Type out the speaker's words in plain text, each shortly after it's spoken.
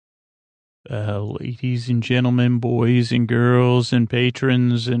Ladies and gentlemen, boys and girls and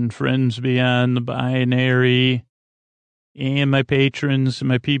patrons and friends beyond the binary, and my patrons,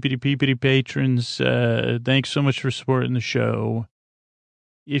 my peepity patrons, thanks so much for supporting the show.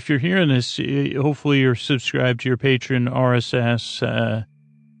 If you're hearing this, hopefully you're subscribed to your Patreon RSS,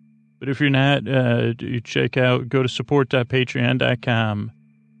 but if you're not, check out, go to support.patreon.com.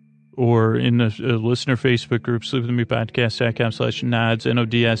 Or in the listener Facebook group, sleepwithmepodcast.com/nods,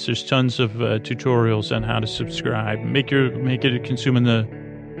 NODS. There's tons of tutorials on how to subscribe. Make it consuming the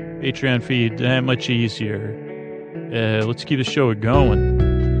Patreon feed that much easier. Let's keep the show going.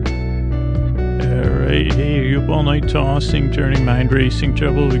 All right. Hey, are you up all night tossing, turning, mind racing,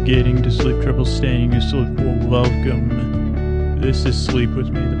 trouble getting to sleep, trouble staying asleep? Well, welcome. This is Sleep With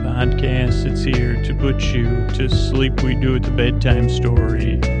Me, the podcast. It's here to put you to sleep. We do it the bedtime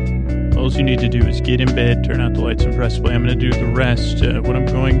story. All you need to do is get in bed, turn out the lights, and press play. I'm going to do the rest. What I'm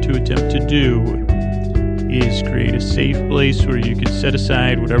going to attempt to do is create a safe place where you can set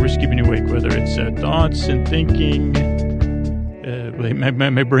aside whatever's keeping you awake, whether it's thoughts and thinking.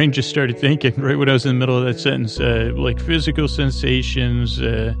 My brain just started thinking right when I was in the middle of that sentence, like physical sensations,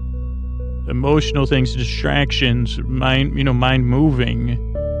 emotional things, distractions, mind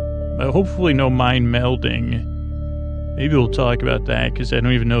moving, hopefully no mind melding. Maybe we'll talk about that because I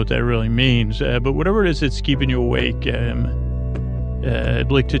don't even know what that really means. But whatever it is that's keeping you awake, I'd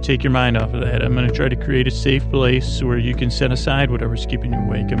like to take your mind off of that. I'm going to try to create a safe place where you can set aside whatever's keeping you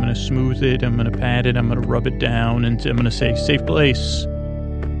awake. I'm going to smooth it. I'm going to pat it. I'm going to rub it down. And I'm going to say, safe place,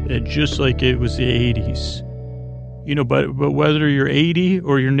 just like it was the 80s. You know, but whether you're 80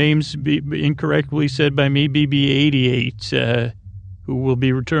 or your name's incorrectly said by me, BB88, who will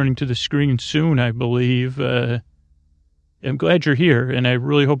be returning to the screen soon, I believe, I'm glad you're here, and I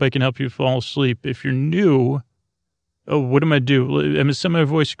really hope I can help you fall asleep. If you're new, what am I do? I'm going to send my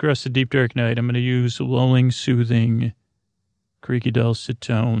voice across the deep, dark night. I'm going to use lulling, soothing, creaky, dulcet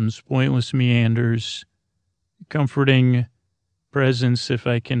tones, pointless meanders, comforting presence if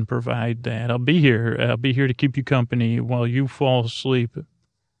I can provide that. I'll be here. I'll be here to keep you company while you fall asleep.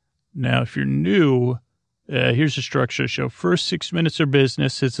 Now, if you're new, here's the structure of the show. First 6 minutes are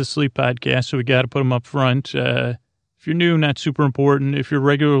business. It's a sleep podcast, so we got to put them up front. If you're new, not super important. If you're a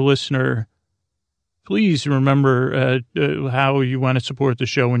regular listener, please remember how you want to support the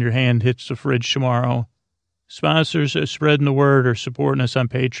show when your hand hits the fridge tomorrow. Sponsors spreading the word or supporting us on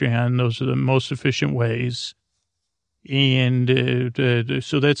Patreon. Those are the most efficient ways. And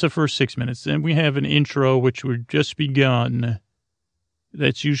so that's the first 6 minutes. Then we have an intro, which we've just begun.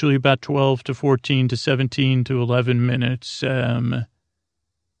 That's usually about 12 to 14 to 17 to 11 minutes. And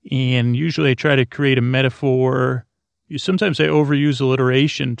usually I try to create a metaphor. Sometimes I overuse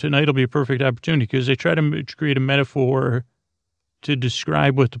alliteration. Tonight will be a perfect opportunity because I try to create a metaphor to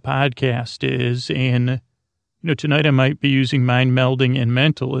describe what the podcast is. And, you know, tonight I might be using mind melding and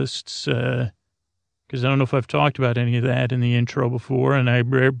mentalists because I don't know if I've talked about any of that in the intro before. And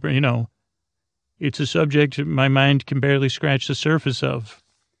it's a subject my mind can barely scratch the surface of.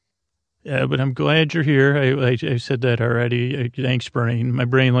 But I'm glad you're here. I said that already. Thanks, brain. My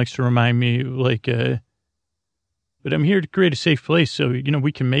brain likes to remind me, but I'm here to create a safe place so,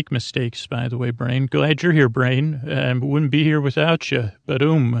 we can make mistakes, by the way, brain. Glad you're here, brain. Wouldn't be here without you.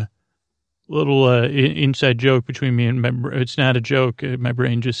 Little inside joke between me and it's not a joke. My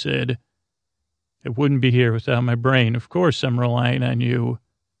brain just said, I wouldn't be here without my brain. Of course, I'm relying on you.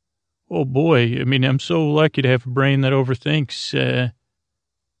 Oh, boy. I mean, I'm so lucky to have a brain that overthinks.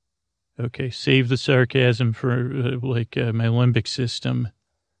 Okay, save the sarcasm for, my limbic system.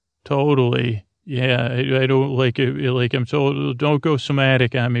 Totally. Yeah, I don't like it. I'm told, don't go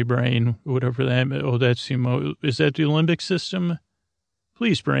somatic on me, brain. Whatever that, that's is that the limbic system?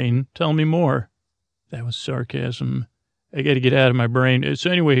 Please, brain, tell me more. That was sarcasm. I got to get out of my brain.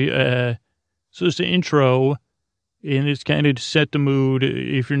 So anyway, so it's the intro, and it's kind of to set the mood.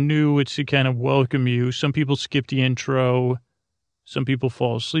 If you're new, it's to kind of welcome you. Some people skip the intro. Some people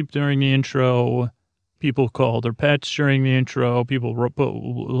fall asleep during the intro. People call their pets during the intro. People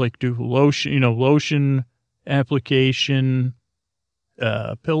do lotion application,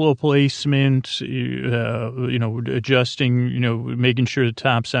 pillow placement, adjusting, making sure the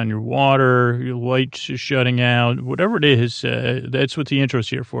top's on your water, your lights shutting out, whatever it is. That's what the intro's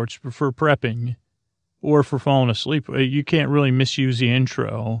here for. It's for prepping or for falling asleep. You can't really misuse the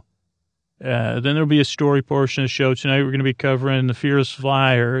intro. Then there'll be a story portion of the show. Tonight we're going to be covering the Fearless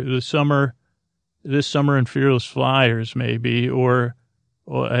Flyer, this summer in Fearless Flyers, maybe, or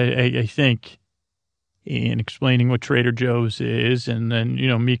I think, and explaining what Trader Joe's is, and then,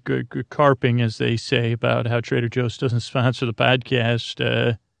 me carping, as they say, about how Trader Joe's doesn't sponsor the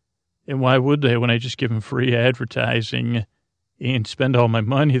podcast. And why would they when I just give them free advertising and spend all my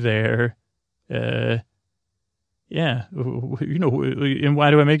money there? Yeah, and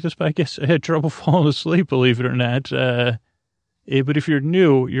why do I make this podcast? I had trouble falling asleep, believe it or not. But if you're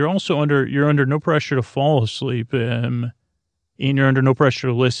new, you're under no pressure to fall asleep, and you're under no pressure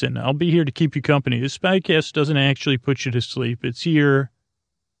to listen. I'll be here to keep you company. This podcast doesn't actually put you to sleep. It's here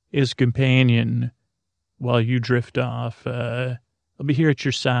as a companion while you drift off. I'll be here at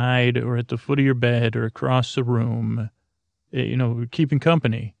your side or at the foot of your bed or across the room, keeping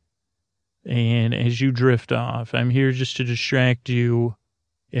company. And as you drift off, I'm here just to distract you.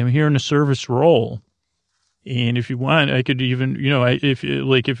 I'm here in a service role. And if you want, I could even,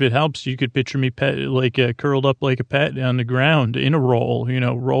 if it helps, you could picture me curled up like a pet on the ground in a roll,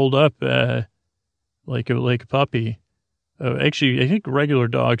 rolled up like a puppy. Actually, I think regular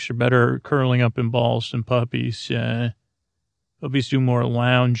dogs are better curling up in balls than puppies. Puppies do more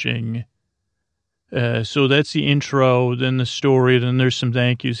lounging. So that's the intro, then the story, then there's some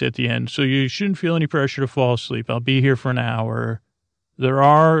thank yous at the end. So you shouldn't feel any pressure to fall asleep. I'll be here for an hour. There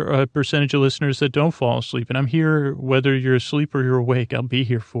are a percentage of listeners that don't fall asleep, and I'm here whether you're asleep or you're awake. I'll be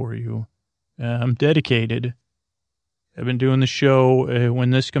here for you. I'm dedicated. I've been doing the show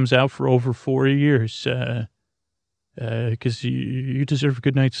when this comes out for over 4 years because you deserve a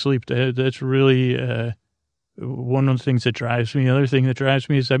good night's sleep. That's really one of the things that drives me. The other thing that drives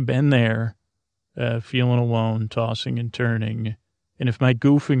me is I've been there. Feeling alone, tossing and turning. And if my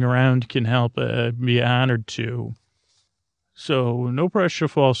goofing around can help, be honored to. So no pressure to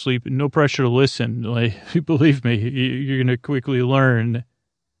fall asleep, no pressure to listen. Believe me, you're going to quickly learn.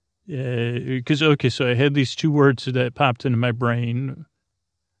 So I had these 2 words that popped into my brain.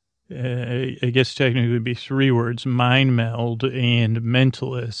 I guess technically it would be 3 words, mind meld and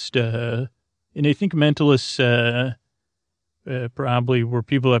mentalist. And I think mentalists, probably were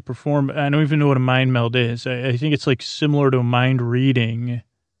people that perform. I don't even know what a mind meld is. I think it's like similar to a mind reading.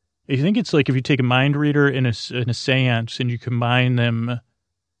 I think it's like if you take a mind reader and a seance and you combine them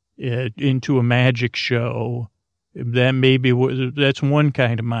into a magic show, that's one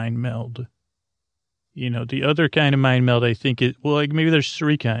kind of mind meld. The other kind of mind meld, I think maybe there's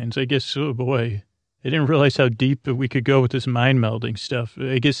 3 kinds. I guess, oh boy, I didn't realize how deep we could go with this mind melding stuff.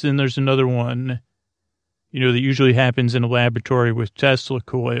 I guess then there's another one. That usually happens in a laboratory with Tesla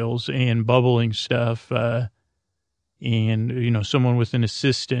coils and bubbling stuff, and, someone with an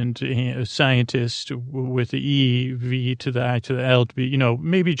assistant, a scientist with the E, V to the I to the L to be,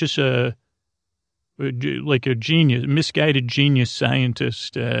 maybe just like a genius, misguided genius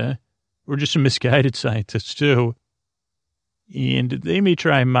scientist, or just a misguided scientist too. And they may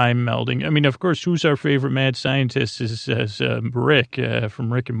try mind melding. I mean, of course, who's our favorite mad scientist is Rick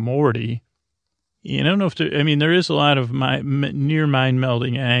from Rick and Morty. I don't know if there is a lot of near mind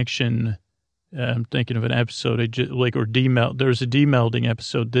melding action. I'm thinking of an episode there's a demelding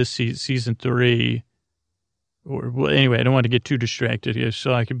episode this season 3. Anyway, I don't want to get too distracted here. So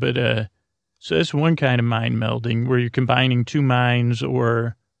that's one kind of mind melding where you're combining 2 minds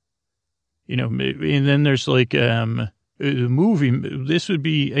or, and then there's the movie. This would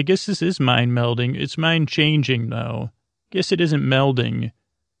be, I guess this is mind melding. It's mind changing though. I guess it isn't melding.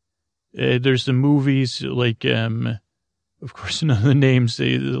 There's the movies of course, none of the names.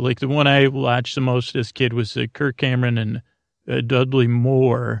 The one I watched the most as a kid was Kirk Cameron and Dudley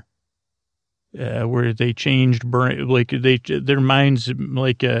Moore, where they changed their minds I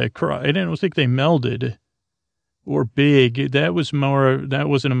didn't think they melded or big. That wasn't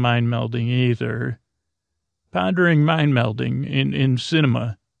a mind melding either. Pondering mind melding in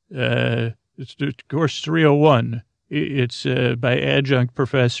cinema. It's of course 301. It's by adjunct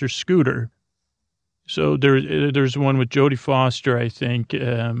Professor Scooter. So there's one with Jodie Foster, I think,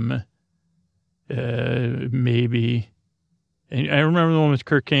 maybe. And I remember the one with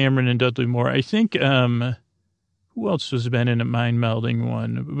Kirk Cameron and Dudley Moore. I think, who else has been in a mind melding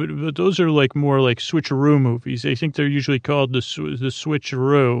one? But those are more like switcheroo movies. I think they're usually called the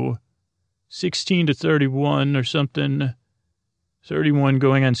switcheroo. 16 to 31 or something. 31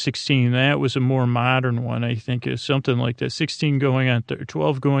 going on 16. That was a more modern one, I think, is something like that. 16 going on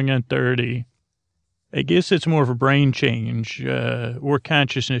 12 going on 30. I guess it's more of a brain change or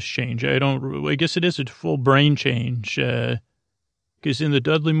consciousness change. I guess it is a full brain change because in the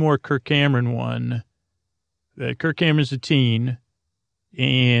Dudley Moore Kirk Cameron one, Kirk Cameron's a teen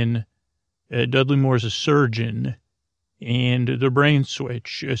and Dudley Moore's a surgeon and the brain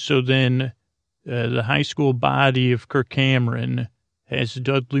switch. So then the high school body of Kirk Cameron has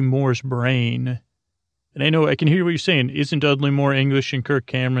Dudley Moore's brain. And I know I can hear what you're saying. Isn't Dudley Moore English and Kirk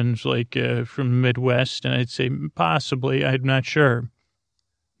Cameron's from the Midwest? And I'd say possibly. I'm not sure.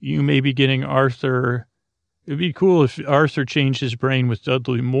 you may be getting Arthur. It'd be cool if Arthur changed his brain with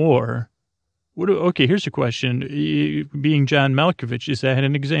Dudley Moore. Okay, here's a question. Being John Malkovich, is that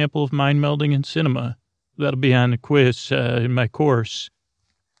an example of mind melding in cinema? That'll be on the quiz in my course.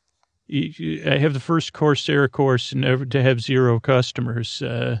 I have the first Coursera course never to have 0 customers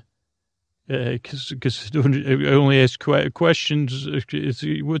because I only ask questions.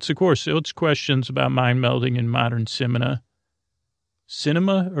 What's the course? It's questions about mind melding in modern cinema.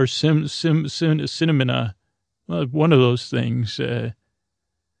 Cinema or cinema? Well, one of those things.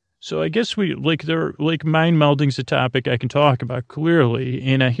 So I guess mind melding's a topic I can talk about clearly.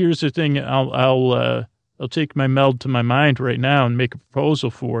 And here's the thing: I'll take my meld to my mind right now and make a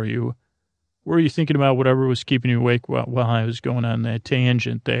proposal for you. Were you thinking about whatever was keeping you awake while I was going on that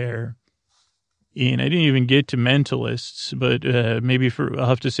tangent there? And I didn't even get to mentalists, but maybe I'll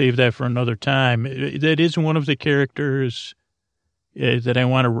have to save that for another time. That is one of the characters that I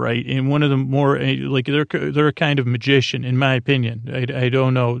want to write, and one of the more they're a kind of magician, in my opinion. I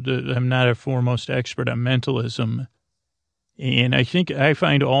don't know. I'm not a foremost expert on mentalism, and I think I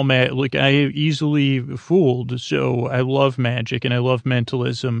find all I am easily fooled. So I love magic and I love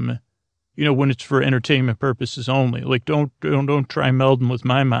mentalism. When it's for entertainment purposes only. Don't try melding with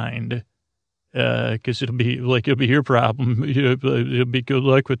my mind, because it'll be your problem. It'll be good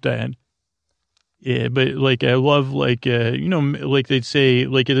luck with that. Yeah, but I love they'd say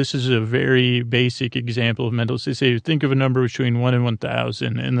this is a very basic example of mentalism. They say think of a number between 1 and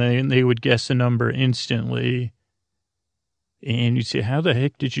 1,000, and they would guess the number instantly. And you'd say, how the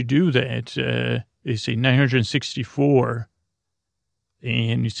heck did you do that? They say 964.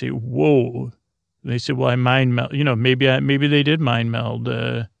 And you say, whoa. They said, well, I mind meld. Maybe they did mind meld.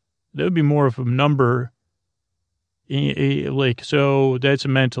 That would be more of a number. So that's a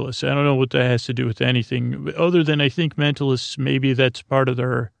mentalist. I don't know what that has to do with anything other than I think mentalists, maybe that's part of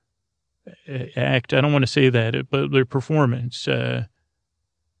their act. I don't want to say that, but their performance, that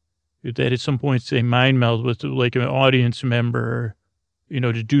at some point they mind meld with an audience member,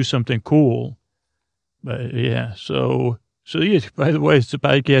 to do something cool. But yeah, So yeah, by the way, it's a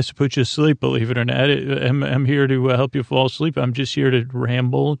podcast to put you to sleep, believe it or not. I'm here to help you fall asleep. I'm just here to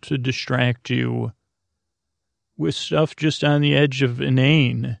ramble, to distract you with stuff just on the edge of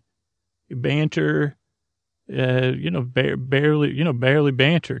inane. Banter, barely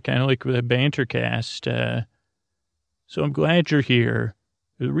banter, kind of like with a banter cast. So I'm glad you're here.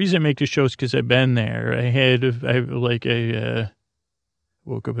 The reason I make this show is because I've been there. I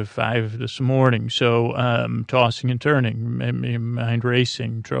woke up at 5 this morning, so tossing and turning, mind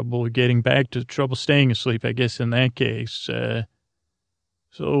racing, trouble staying asleep, I guess, in that case.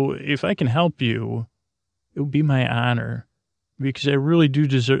 So if I can help you, it would be my honor, because I really do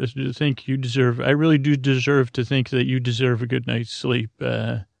deserve to think you deserve a good night's sleep.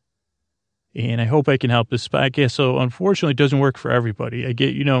 And I hope I can help this podcast. So unfortunately, it doesn't work for everybody. I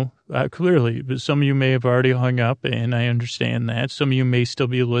get, clearly, but some of you may have already hung up, and I understand that. Some of you may still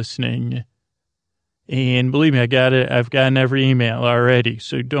be listening. And believe me, I've gotten every email already.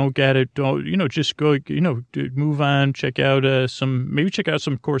 So just go, move on, check out some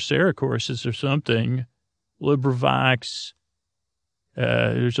Coursera courses or something. LibriVox.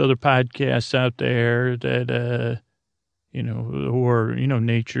 There's other podcasts out there that, or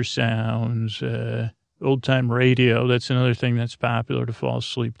Nature Sounds, old time radio. That's another thing that's popular to fall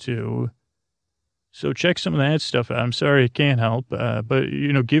asleep to. So check some of that stuff out. I'm sorry I can't help, but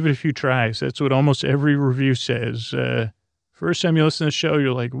give it a few tries. That's what almost every review says. First time you listen to the show,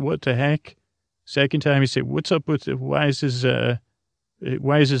 you're like, what the heck? Second time you say, what's up with it? Why is this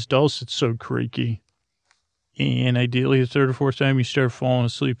dulcet so creaky? And ideally, the third or fourth time you start falling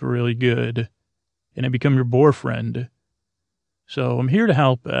asleep really good, and I become your boyfriend. So I'm here to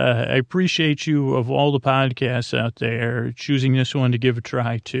help. I appreciate you, of all the podcasts out there, choosing this one to give a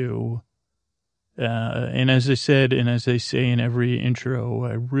try to. And as I said, and as I say in every intro,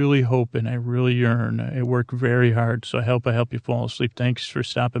 I really hope and I really yearn. I work very hard, so I help you fall asleep. Thanks for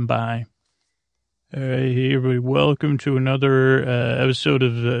stopping by. Hey, everybody. Welcome to another episode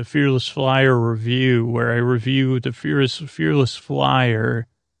of the Fearless Flyer Review, where I review the Fearless Flyer,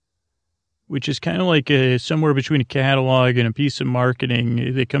 which is kind of like somewhere between a catalog and a piece of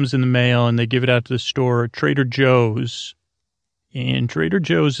marketing that comes in the mail, and they give it out to the store, Trader Joe's. And Trader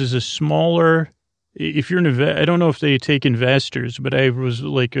Joe's is a smaller, if you're I don't know if they take investors, but I was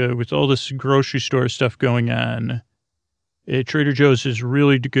with all this grocery store stuff going on, Trader Joe's does a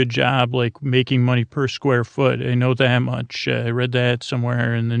really good job, making money per square foot. I know that much. I read that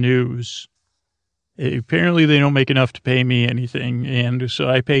somewhere in the news. Apparently they don't make enough to pay me anything, and so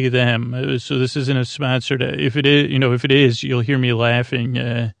I pay them. So this isn't a sponsor. If it is, if it is, you'll hear me laughing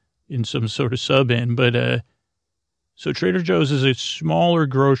in some sort of sub in. But so Trader Joe's is a smaller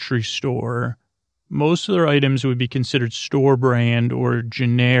grocery store. Most of their items would be considered store brand or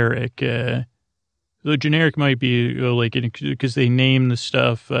generic. The generic might be because they name the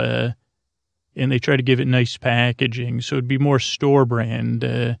stuff and they try to give it nice packaging, so it'd be more store brand.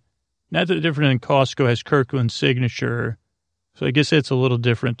 Not that different than Costco has Kirkland's signature. So I guess that's a little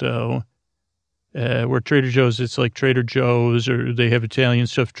different, though. Where Trader Joe's, it's like Trader Joe's, or they have Italian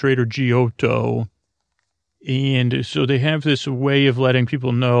stuff, Trader Giotto. And so they have this way of letting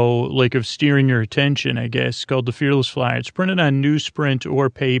people know, like of steering your attention, I guess, called the Fearless Flyer. It's printed on newsprint or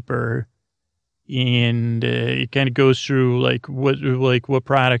paper. And it kind of goes through what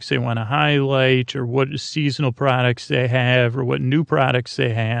products they want to highlight, or what seasonal products they have, or what new products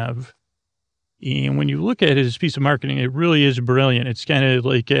they have. And when you look at it as a piece of marketing, it really is brilliant. It's kind of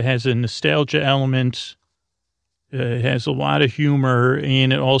like it has a nostalgia element. It has a lot of humor,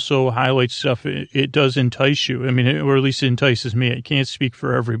 and it also highlights stuff. It does entice you. I mean, or at least it entices me. I can't speak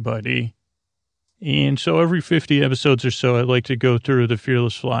for everybody. And so every 50 episodes or so, I like to go through the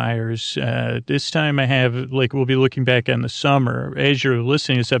Fearless Flyers. This time I have, we'll be looking back on the summer. As you're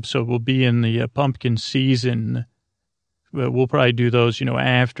listening to this episode, we'll be in the pumpkin season. But we'll probably do those,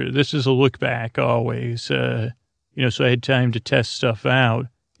 after. This is a look back always, so I had time to test stuff out.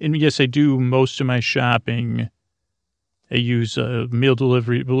 And yes, I do most of my shopping. I use meal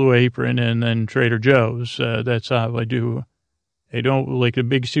delivery, Blue Apron, and then Trader Joe's. That's how I do. I don't like the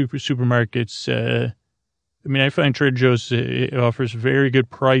big supermarkets. I find Trader Joe's it offers very good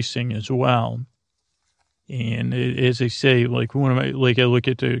pricing as well. And as I say, I look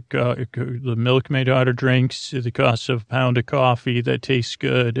at the milk my daughter drinks, the cost of a pound of coffee that tastes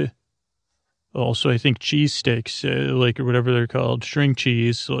good. Also, I think cheese sticks, or whatever they're called, string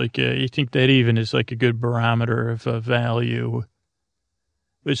cheese, I think that even is a good barometer of value.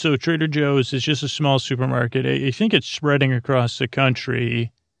 But so Trader Joe's is just a small supermarket. I think it's spreading across the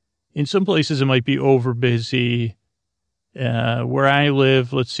country. In some places, it might be over busy. Where I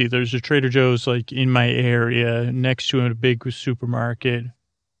live, let's see, there's a Trader Joe's in my area next to a big supermarket.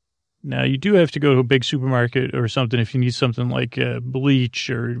 Now, you do have to go to a big supermarket or something if you need something like bleach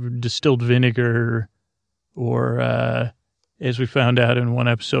or distilled vinegar or, as we found out in one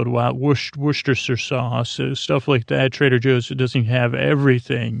episode, Worcestershire sauce, stuff like that. Trader Joe's doesn't have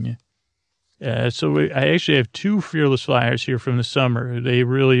everything. So I actually have 2 Fearless Flyers here from the summer. They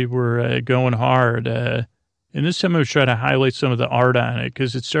really were going hard. And this time I was trying to highlight some of the art on it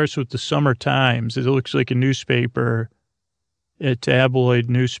because it starts with the Summer Times. It looks like a newspaper, a tabloid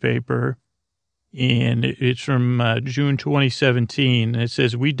newspaper. And it's from June 2017. It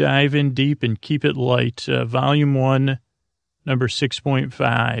says, "We dive in deep and keep it light." Volume 1, number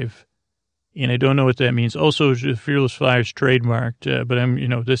 6.5. And I don't know what that means. Also, Fearless Flyers trademarked,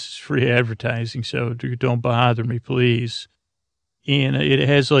 but this is free advertising, so don't bother me, please. And it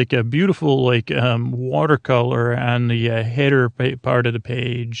has a beautiful watercolor on the header part of the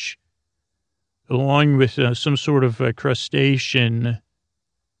page, along with some sort of crustacean,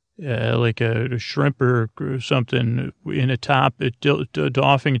 like a shrimp or something in a top,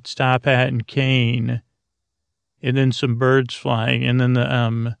 doffing its top hat and cane, and then some birds flying, and then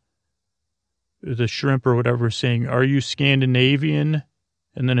the shrimp or whatever saying, "Are you Scandinavian?"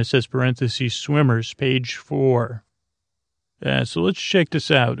 And then it says parentheses, "swimmers," page 4. So let's check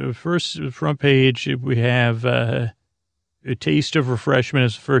this out. First, front page, we have a taste of refreshment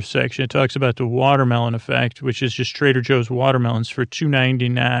as the first section. It talks about the watermelon effect, which is just Trader Joe's watermelons for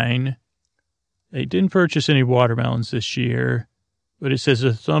 $2.99. I didn't purchase any watermelons this year, but it says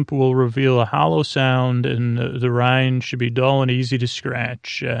a thump will reveal a hollow sound and the rind should be dull and easy to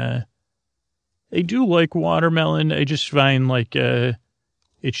scratch. I do like watermelon. I just find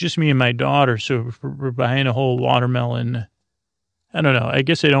it's just me and my daughter, so if we're buying a whole watermelon, I don't know. I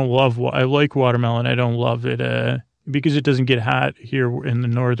guess I like watermelon. I don't love it because it doesn't get hot here in the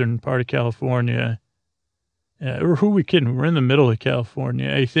northern part of California. Or who are we kidding? We're in the middle of California,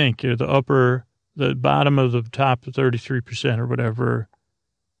 I think. Or the bottom of the top 33% or whatever.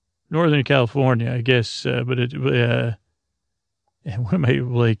 Northern California, I guess. What am I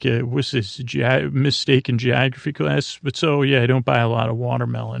what's this, mistaken geography class? But so, yeah, I don't buy a lot of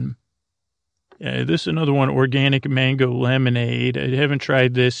watermelon. This is another one, organic mango lemonade. I haven't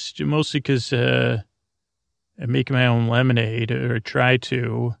tried this, mostly because I make my own lemonade, or try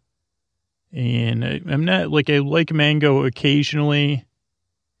to. And I'm not, I like mango occasionally.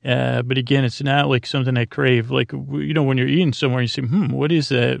 But again, it's not like something I crave. Like, when you're eating somewhere, you say, what is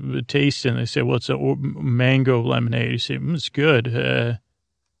that taste? And they say, well, it's a mango lemonade. You say, it's good.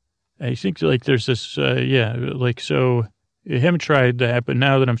 I think like there's this, so I haven't tried that, but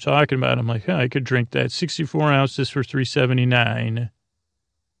now that I'm talking about it, I'm like, I could drink that. 64 ounces for $3.79.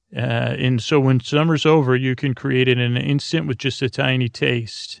 And so when summer's over, you can create it in an instant with just a tiny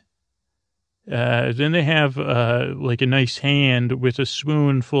taste. Then they have like a nice hand with a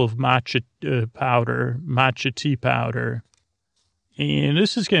spoonful of matcha tea powder. And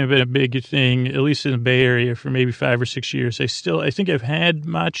this has kind of been a big thing, at least in the Bay Area, for maybe 5 or 6 years. I think I've had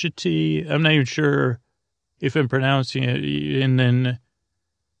matcha tea. I'm not even sure if I'm pronouncing it. And then,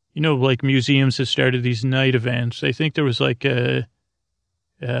 like museums have started these night events. I think there was like one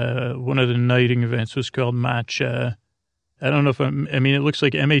of the nighting events was called matcha. I don't know if it looks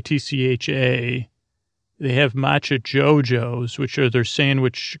like MATCHA. They have matcha JoJo's, which are their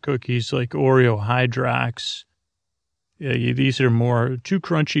sandwich cookies like Oreo Hydrox. These are more 2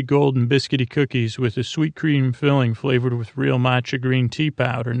 crunchy golden biscuity cookies with a sweet cream filling flavored with real matcha green tea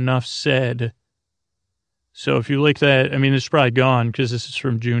powder. Enough said. So if you like that, it's probably gone because this is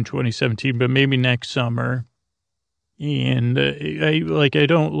from June 2017, but maybe next summer. And I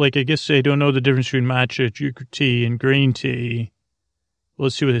guess I don't know the difference between matcha tea and green tea.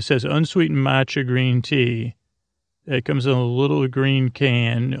 Let's see what it says. Unsweetened matcha green tea. It comes in a little green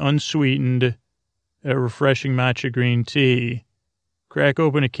can, unsweetened, refreshing matcha green tea. Crack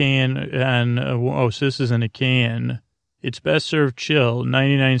open a can and, so this is in a can. It's best served chill,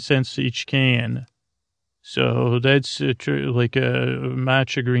 99 cents each can. So that's like a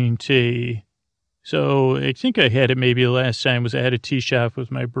matcha green tea. So I think I had it maybe last time was at a tea shop with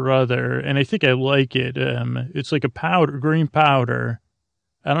my brother, and I think I like it. It's like a powder, green powder.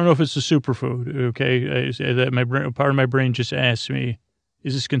 I don't know if it's a superfood, okay? Part of my brain just asked me,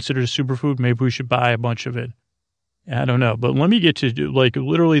 is this considered a superfood? Maybe we should buy a bunch of it. I don't know. But let me get to,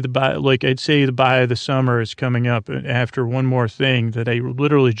 literally I'd say the buy of the summer is coming up after one more thing that I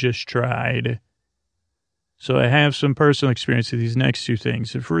literally just tried. So I have some personal experience with these next 2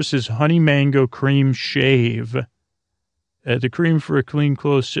 things. The first is honey mango cream shave. The cream for a clean,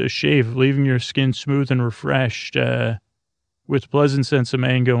 close shave, leaving your skin smooth and refreshed with pleasant sense of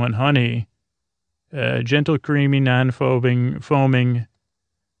mango and honey. Gentle, creamy, non-foaming,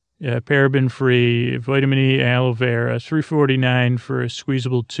 paraben-free, vitamin E, aloe vera, $3.49 for a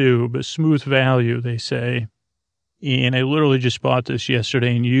squeezable tube, a smooth value, they say. And I literally just bought this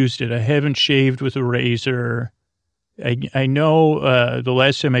yesterday and used it. I haven't shaved with a razor. I know the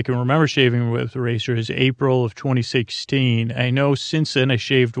last time I can remember shaving with a razor is April of 2016. I know since then I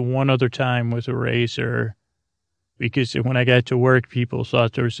shaved one other time with a razor because when I got to work, people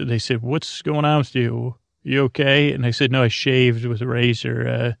thought they said, what's going on with you? You okay? And I said, no, I shaved with a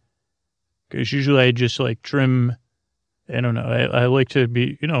razor because usually I just trim. I don't know. I like to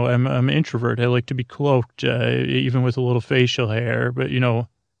be, I'm an introvert. I like to be cloaked, even with a little facial hair. But,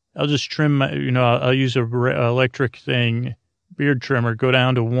 I'll just trim my, I'll use a electric thing, beard trimmer, go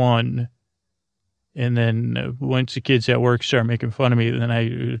down to 1. And then once the kids at work start making fun of me, then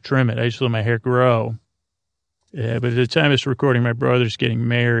I trim it. I just let my hair grow. But at the time of this recording, my brother's getting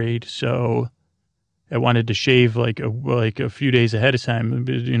married. So I wanted to shave like a few days ahead of time,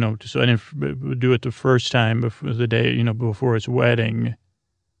 so I didn't do it the first time before the day, before his wedding.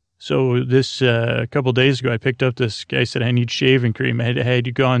 So this, a couple days ago, I picked up this guy said, I need shaving cream. I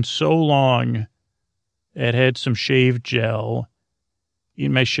had gone so long. I had some shave gel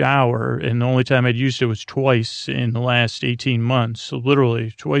in my shower, and the only time I'd used it was twice in the last 18 months. So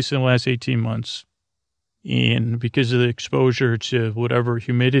literally twice in the last 18 months. And because of the exposure to whatever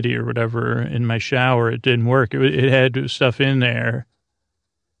humidity or whatever in my shower, it didn't work. It had stuff in there.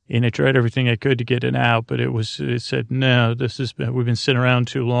 And I tried everything I could to get it out, but it said, no, we've been sitting around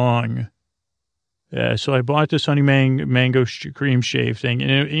too long. So I bought this honey mango cream shave thing.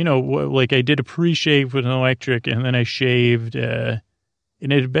 And, I did a pre-shave with an electric, and then I shaved, and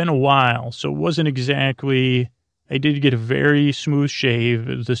it had been a while. So it wasn't exactly, I did get a very smooth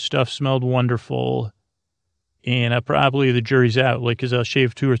shave. The stuff smelled wonderful. And probably the jury's out, because I'll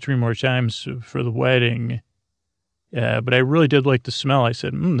shave 2 or 3 more times for the wedding. But I really did like the smell. I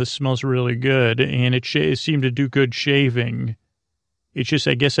said, this smells really good. And it seemed to do good shaving. It's just,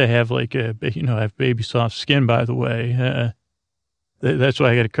 I guess I have I have baby soft skin, by the way. That's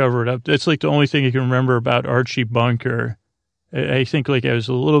why I got to cover it up. That's the only thing I can remember about Archie Bunker. I think I was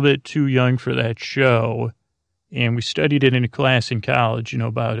a little bit too young for that show. And we studied it in a class in college,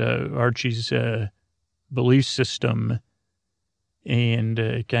 about Archie's belief system.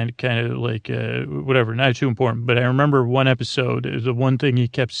 and kind of like whatever, not too important. But I remember one episode, the one thing he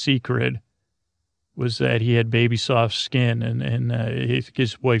kept secret was that he had baby soft skin, and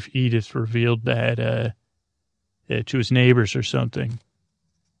his wife Edith revealed that to his neighbors or something.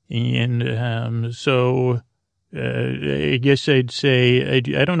 And so I guess I'd say, I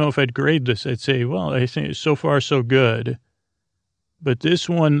don't know if I'd grade this. I'd say, well, I think so far so good. But this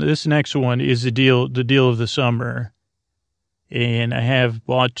next one is the deal of the summer. And I have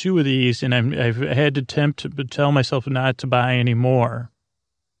bought 2 of these, and I've had to tell myself not to buy any more.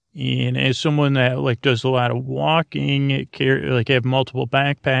 And as someone that like does a lot of walking, like I have multiple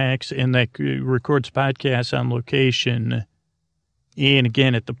backpacks, and that records podcasts on location. And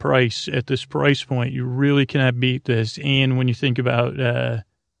again, at this price point, you really cannot beat this. And when you think about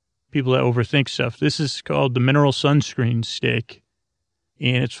people that overthink stuff, this is called the Mineral Sunscreen Stick.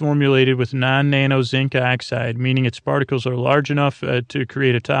 And it's formulated with non-nano zinc oxide, meaning its particles are large enough to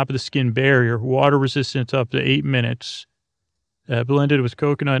create a top-of-the-skin barrier, water-resistant up to 8 minutes, blended with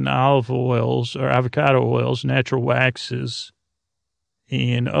coconut and olive oils or avocado oils, natural waxes,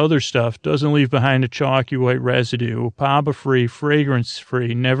 and other stuff. Doesn't leave behind a chalky white residue. PABA-free,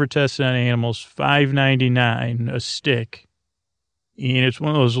 fragrance-free, never tested on animals, $5.99 a stick. And it's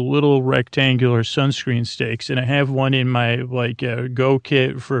one of those little rectangular sunscreen sticks. And I have one in my, go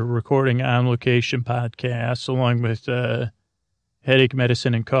kit for recording on-location podcasts, along with headache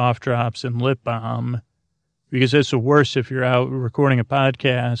medicine and cough drops and lip balm. Because that's the worst if you're out recording a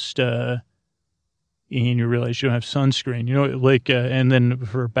podcast and you realize you don't have sunscreen. You know, and then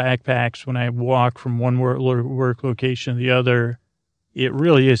for backpacks, when I walk from one work location to the other, it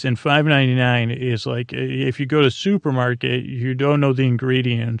really is. And $5.99 is like, if you go to the supermarket, you don't know the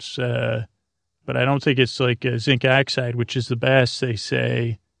ingredients, but I don't think it's like zinc oxide, which is the best, they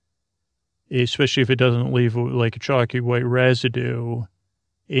say, especially if it doesn't leave like a chalky white residue.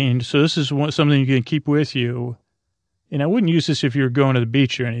 And so this is something you can keep with you. And I wouldn't use this if you were going to the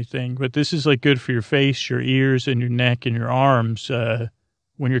beach or anything, but this is like good for your face, your ears, and your neck and your arms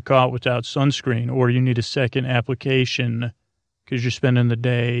when you're caught without sunscreen, or you need a second application because you're spending the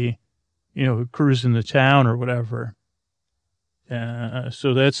day, cruising the town or whatever.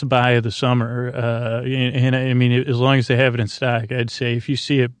 So that's the buy of the summer. And I mean, as long as they have it in stock, I'd say if you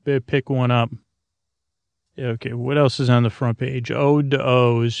see it, pick one up. Okay, what else is on the front page? Ode to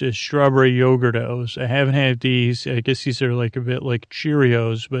O's, strawberry yogurt O's. I haven't had these. I guess these are like a bit like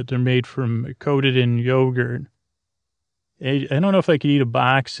Cheerios, but they're coated in yogurt. I don't know if I could eat a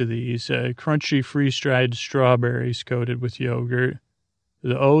box of these. Crunchy freeze-dried strawberries coated with yogurt.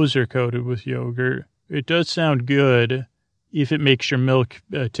 The O's are coated with yogurt. It does sound good if it makes your milk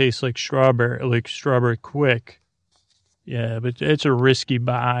taste like strawberry quick. Yeah, but it's a risky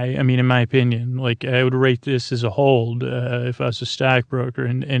buy. I mean, in my opinion, I would rate this as a hold if I was a stockbroker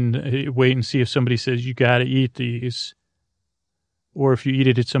and wait and see if somebody says you got to eat these. Or if you eat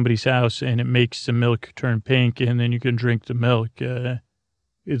it at somebody's house and it makes the milk turn pink and then you can drink the milk, then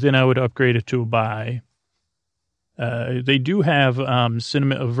I would upgrade it to a buy. They do have a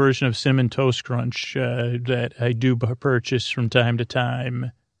version of Cinnamon Toast Crunch that I do purchase from time to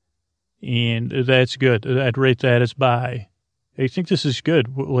time. And that's good. I'd rate that as buy. I think this is good.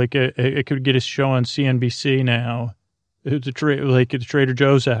 I could get a show on CNBC now, at the Trader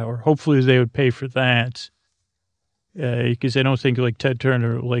Joe's hour. Hopefully they would pay for that. Because I don't think Ted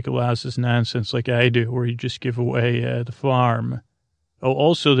Turner allows this nonsense like I do, where you just give away the farm. Oh,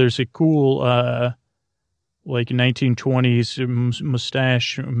 also there's a cool 1920s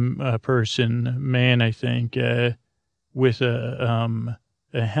mustache man, I think, with a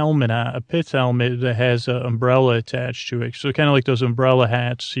helmet, a pith helmet that has an umbrella attached to it. So kind of like those umbrella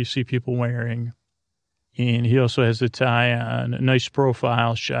hats you see people wearing. And he also has the tie on, a nice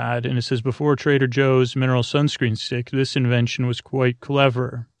profile shot. And it says, before Trader Joe's mineral sunscreen stick, this invention was quite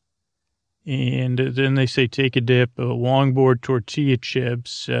clever. And then they say, take a dip, longboard tortilla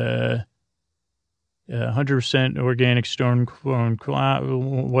chips, 100% organic stone-grown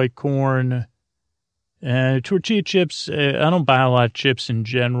white corn. Tortilla chips, I don't buy a lot of chips in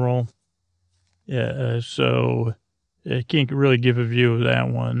general. So I can't really give a view of that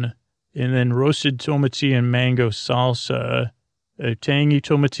one. And then roasted tomatilla and mango salsa, tangy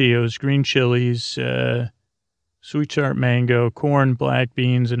tomatillos, green chilies, sweet tart mango, corn, black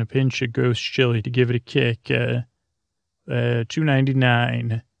beans, and a pinch of ghost chili to give it a kick.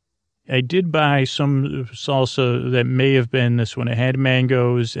 $2.99. I did buy some salsa that may have been this one. It had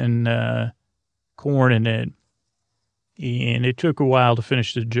mangoes and corn in it, and it took a while to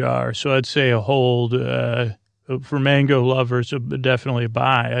finish the jar. So I'd say a hold. For mango lovers, definitely a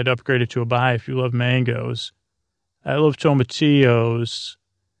buy. I'd upgrade it to a buy if you love mangoes. I love tomatillos,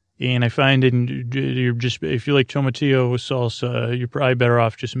 and I find if you like tomatillo salsa, you're probably better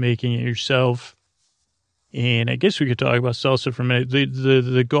off just making it yourself. And I guess we could talk about salsa for a minute.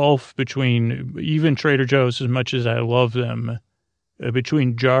 The gulf between even Trader Joe's, as much as I love them,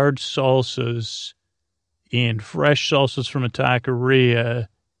 between jarred salsas and fresh salsas from a taqueria,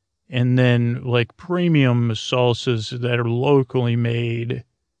 and then like premium salsas that are locally made.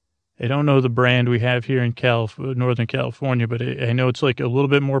 I don't know the brand we have here in Northern California, but I know it's like a little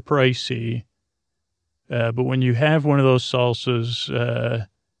bit more pricey. But when you have one of those salsas,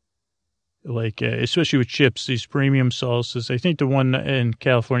 especially with chips, these premium salsas, I think the one in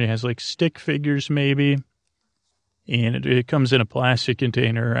California has like stick figures maybe, and it comes in a plastic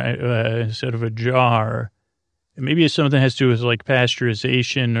container instead of a jar. And maybe it's something that has to do with like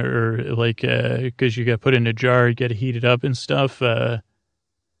pasteurization or like, because you got put in a jar, you got to heat it up and stuff.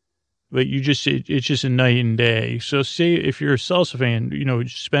 But it's just a night and day. So say if you're a salsa fan,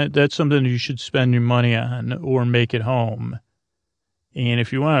 that's something you should spend your money on or make at home. And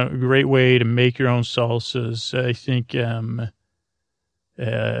if you want a great way to make your own salsas, I think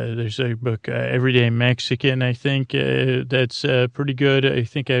there's a book, Everyday Mexican, I think that's pretty good. I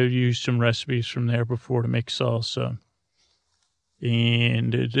think I've used some recipes from there before to make salsa.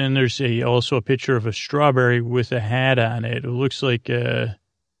 And then there's also a picture of a strawberry with a hat on it. It looks like a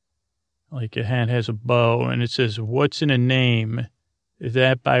hat has a bow, and it says, "What's in a name?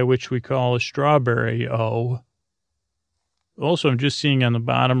 That by which we call a strawberry, oh." Also, I'm just seeing on the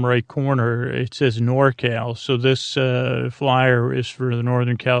bottom right corner, it says NorCal. So this flyer is for the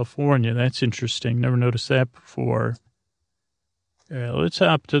Northern California. That's interesting. Never noticed that before. Let's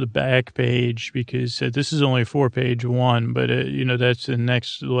hop to the back page because this is only a 4-page one, but, that's the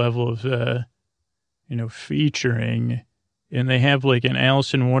next level of, featuring. And they have like an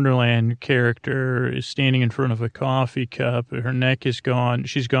Alice in Wonderland character is standing in front of a coffee cup. Her neck is gone.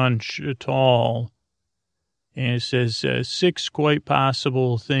 She's gone tall. And it says, 6 quite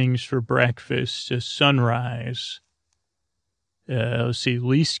possible things for breakfast, sunrise. Let's see,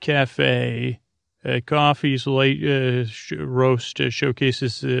 Least Cafe. Coffee's light roast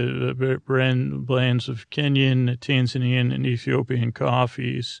showcases the blends of Kenyan, Tanzanian, and Ethiopian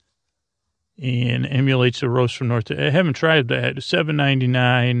coffees. And emulates the roast from North. I haven't tried that.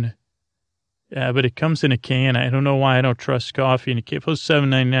 $7.99. But it comes in a can. I don't know why I don't trust coffee in a can. Plus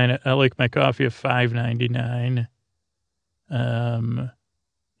 $7.99. I like my coffee at $5.99.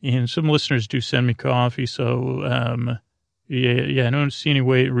 And some listeners do send me coffee, so I don't see any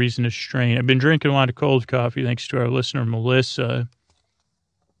reason to strain. I've been drinking a lot of cold coffee thanks to our listener Melissa.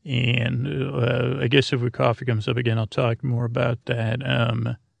 And I guess if the coffee comes up again, I'll talk more about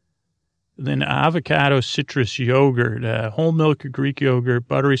that. Then avocado citrus yogurt, whole milk Greek yogurt,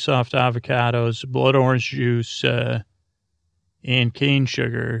 buttery soft avocados, blood orange juice, and cane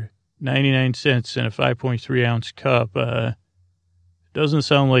sugar, 99 cents in a 5.3 ounce cup. Doesn't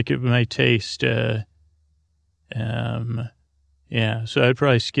sound like it might taste. So I'd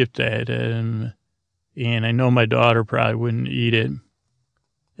probably skip that. And I know my daughter probably wouldn't eat it.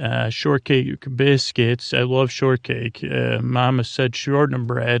 Shortcake biscuits. I love shortcake. Mama said shortening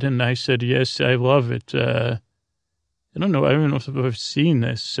bread, and I said, yes, I love it. I don't know. I don't know if I've seen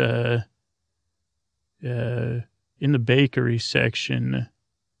this in the bakery section.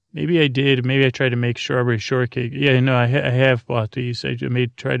 Maybe I did. Maybe I tried to make strawberry shortcake. Yeah, no, I have bought these. I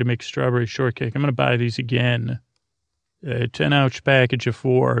tried to make strawberry shortcake. I'm going to buy these again. 10-ounce package of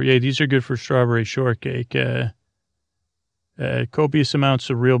 4. Yeah, these are good for strawberry shortcake. Copious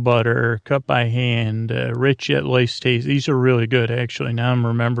amounts of real butter, cut by hand, rich yet light taste. These are really good, actually. Now I'm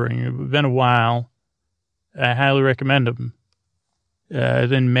remembering. It's been a while. I highly recommend them.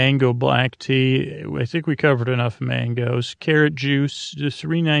 Then mango black tea. I think we covered enough mangoes. Carrot juice, the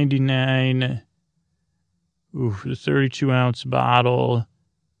 $3.99. Oof, the 32-ounce bottle.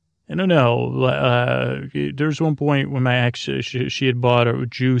 I don't know. There's one point when my ex, she had bought a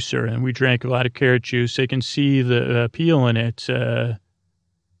juicer, and we drank a lot of carrot juice. I can see the peel in it. I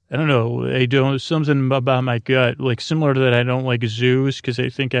don't know. Something about my gut, like similar to that. I don't like zoos because I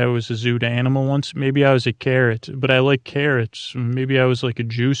think I was a zooed animal once. Maybe I was a carrot, but I like carrots. Maybe I was like a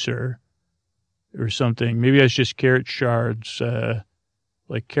juicer or something. Maybe I was just carrot shards,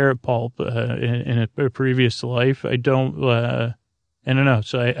 like carrot pulp in a previous life. I don't know.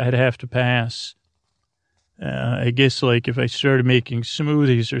 So I'd have to pass. I guess like if I started making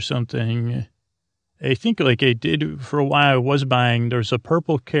smoothies or something, I think like I did for a while. I was buying, there's a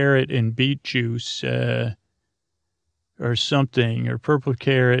purple carrot and beet juice, or something, or purple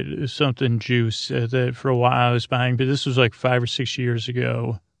carrot, something juice that for a while I was buying, but this was like 5 or 6 years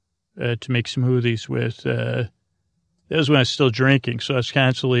ago, to make smoothies with, That was when I was still drinking, so I was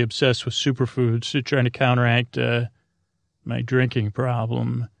constantly obsessed with superfoods, trying to counteract my drinking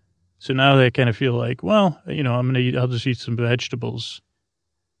problem. So now I kind of feel like, well, I'll just eat some vegetables.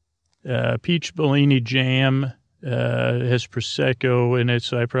 Peach Bellini jam has Prosecco in it,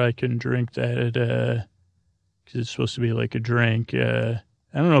 so I probably couldn't drink that because it's supposed to be like a drink. I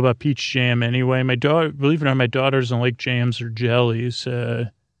don't know about peach jam anyway. Believe it or not, my daughter doesn't like jams or jellies.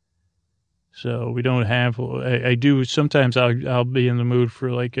 So we don't have, I do, sometimes I'll be in the mood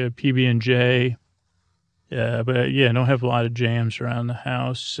for like a PB&J. But I don't have a lot of jams around the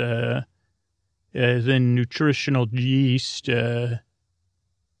house. Then nutritional yeast,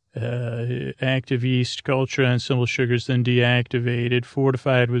 active yeast, culture and simple sugars, then deactivated,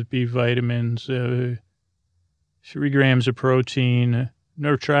 fortified with B vitamins, 3 grams of protein.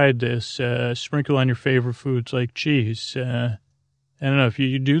 Never tried this. Sprinkle on your favorite foods like cheese. I don't know if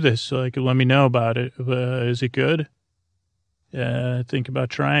you do this, let me know about it. Is it good? Think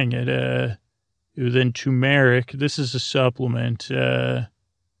about trying it. Then turmeric. This is a supplement. I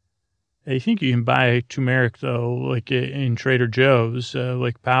think you can buy turmeric though, like in Trader Joe's,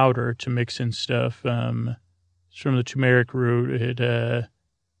 like powder to mix in stuff. It's from the turmeric root.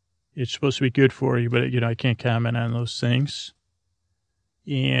 It's supposed to be good for you, but I can't comment on those things.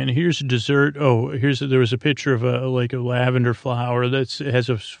 And here's a dessert. Oh, there was a picture of a lavender flower that has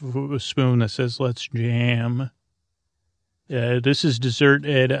a spoon that says "Let's jam." This is Dessert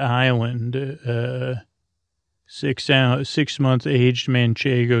Ed Island, 6-month aged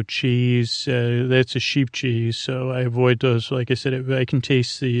Manchego cheese. That's a sheep cheese, so I avoid those. Like I said, I can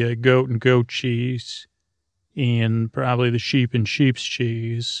taste the goat and goat cheese, and probably the sheep and sheep's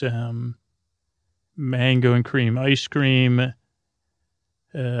cheese. Mango and cream ice cream.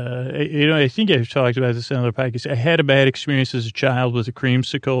 I think I've talked about this in other podcasts. I had a bad experience as a child with a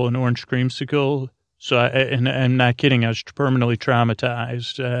creamsicle, an orange creamsicle. So, and I'm not kidding, I was permanently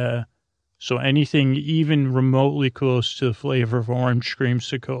traumatized. So anything even remotely close to the flavor of orange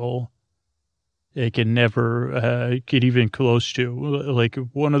creamsicle, I can never get even close to. Like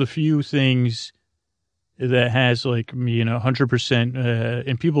one of the few things that has 100%,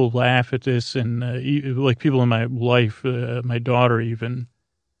 and people laugh at this, and like people in my life, my daughter even,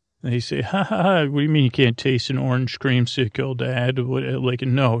 they say, ha, ha, ha, what do you mean you can't taste an orange creamsicle, Dad?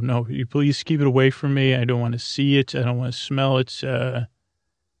 No, you please keep it away from me. I don't want to see it. I don't want to smell it. I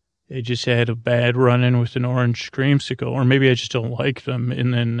just had a bad run-in with an orange creamsicle, or maybe I just don't like them.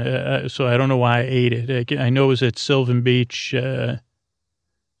 And then, so I don't know why I ate it. I know it was at Sylvan Beach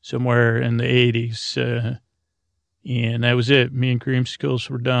somewhere in the 80s. And that was it. Me and creamsicles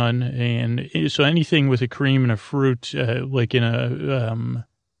were done. And so anything with a cream and a fruit, like in a...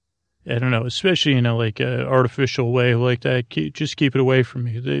 I don't know, especially in a artificial way like that. Just keep it away from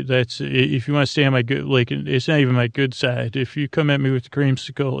me. That's if you want to stay on my good, it's not even my good side. If you come at me with the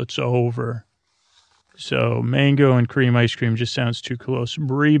creamsicle, it's over. So mango and cream ice cream just sounds too close.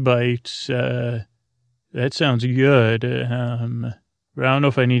 Brie bites, that sounds good. But I don't know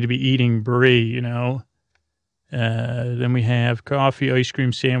if I need to be eating brie, Then we have coffee ice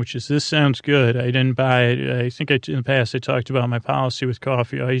cream sandwiches. This sounds good. I didn't buy it. I think in the past I talked about my policy with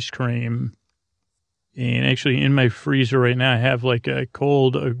coffee ice cream. And actually in my freezer right now I have a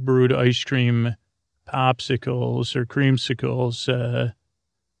cold brewed ice cream popsicles or creamsicles.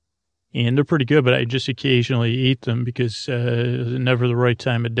 And they're pretty good, but I just occasionally eat them because never the right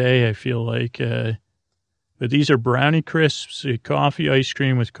time of day, I feel like. But these are brownie crisps, coffee ice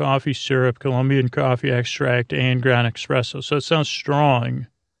cream with coffee syrup, Colombian coffee extract, and ground espresso. So it sounds strong.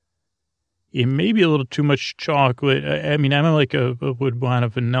 It may be a little too much chocolate. I mean, I'm would want a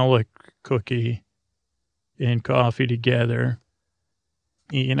vanilla cookie and coffee together.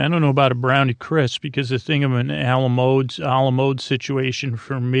 And I don't know about a brownie crisp because the thing of an a la mode situation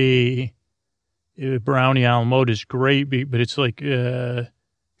for me, brownie a la mode is great, but it's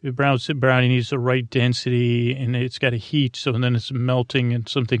brownie needs the right density, and it's got a heat, so then it's melting, and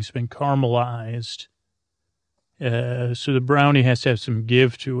something's been caramelized. So the brownie has to have some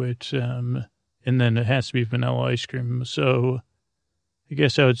give to it, and then it has to be vanilla ice cream. So I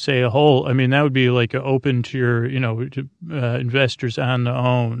guess I would say that would be open to your, investors on the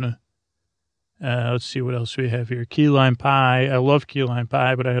own. Let's see what else we have here. Key lime pie. I love key lime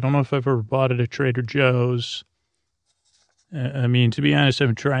pie, but I don't know if I've ever bought it at Trader Joe's. To be honest,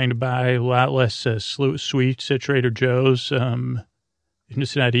 I'm trying to buy a lot less sweets at Trader Joe's.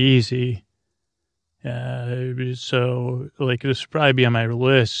 It's not easy. So this will probably be on my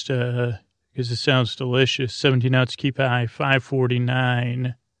list because it sounds delicious. 17-ounce key pie,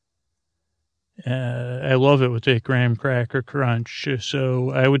 $5.49. I love it with a graham cracker crunch. So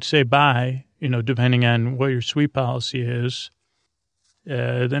I would say buy. depending on what your sweet policy is.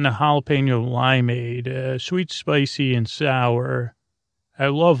 Then a jalapeno limeade, sweet, spicy, and sour. I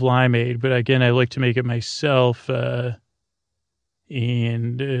love limeade, but again, I like to make it myself. And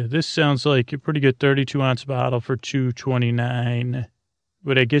this sounds like a pretty good 32-ounce bottle for $2.29.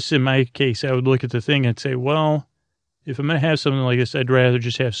 But I guess in my case, I would look at the thing and say, well, if I'm going to have something like this, I'd rather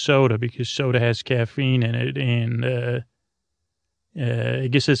just have soda because soda has caffeine in it. And I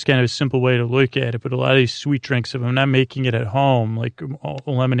guess that's kind of a simple way to look at it. But a lot of these sweet drinks, if I'm not making it at home, like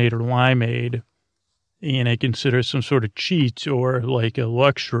lemonade or limeade, and I consider some sort of cheat or like a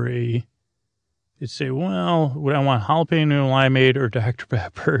luxury, you'd say, well, would I want jalapeno limeade or Dr.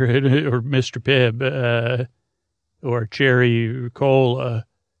 Pepper or Mr. Pibb or cherry cola?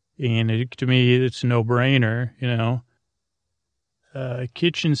 And to me, it's a no-brainer,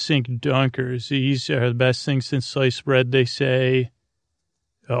 kitchen sink dunkers. These are the best things since sliced bread, they say.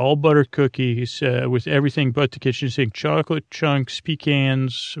 All butter cookies with everything but the kitchen sink. Chocolate chunks,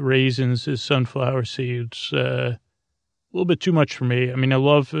 pecans, raisins, sunflower seeds. A little bit too much for me. I mean, I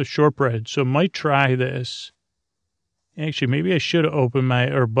love shortbread, so I might try this. Actually, maybe I should open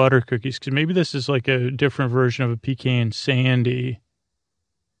or butter cookies, because maybe this is like a different version of a pecan sandy,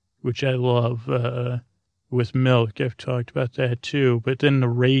 which I love with milk. I've talked about that too. But then the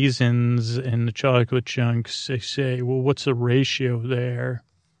raisins and the chocolate chunks, they say, well, what's the ratio there?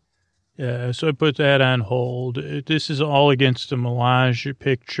 So I put that on hold. This is all against a melange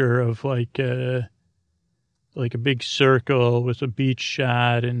picture of like a big circle with a beach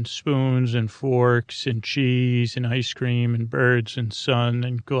shot and spoons and forks and cheese and ice cream and birds and sun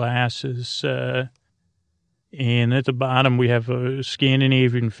and glasses. And at the bottom, we have a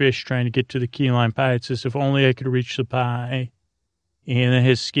Scandinavian fish trying to get to the key lime pie. It says, if only I could reach the pie. And it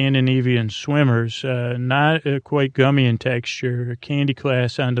has Scandinavian swimmers, not quite gummy in texture, candy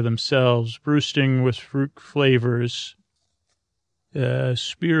class onto themselves, bursting with fruit flavors.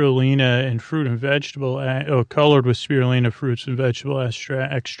 Spirulina and fruit and vegetable, colored with spirulina fruits and vegetable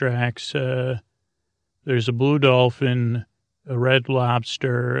extracts. There's a blue dolphin, a red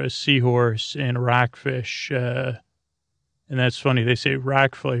lobster, a seahorse, and a rockfish. And that's funny. They say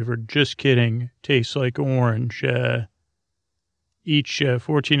rock flavored. Just kidding. Tastes like orange. Each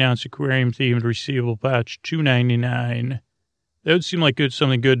 14-ounce aquarium-themed resealable pouch, $2.99. That would seem like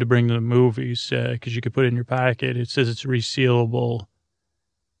something good to bring to the movies because you could put it in your pocket. It says it's resealable.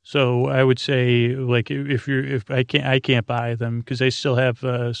 So I would say, like, if I can't buy them because I still have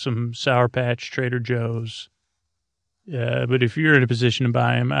some Sour Patch Trader Joe's. But if you're in a position to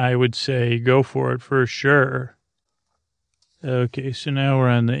buy them, I would say go for it for sure. Okay, so now we're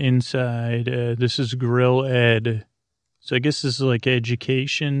on the inside. This is Grill Ed. So I guess this is like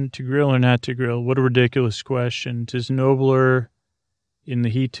education, to grill or not to grill. What a ridiculous question. 'Tis nobler in the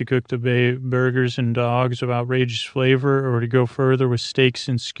heat to cook the burgers and dogs of outrageous flavor, or to go further with steaks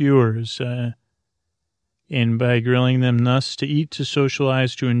and skewers. And by grilling them thus, to eat, to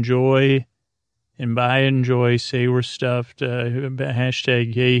socialize, to enjoy, and by enjoy, say we're stuffed,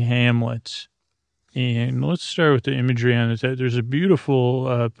 hashtag gay Hamlets. And let's start with the imagery on it. There's a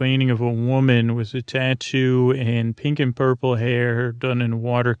beautiful painting of a woman with a tattoo and pink and purple hair done in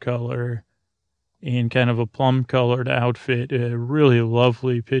watercolor and kind of a plum-colored outfit. A really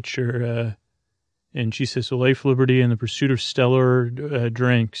lovely picture. And she says, life, liberty, and the pursuit of stellar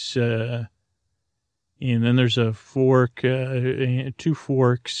drinks. And then there's a fork, two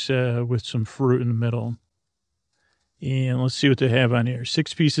forks with some fruit in the middle. And let's see what they have on here.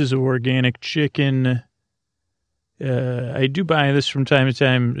 6 pieces of organic chicken. I do buy this from time to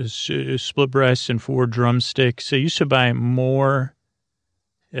time, split breasts and 4 drumsticks. I used to buy more.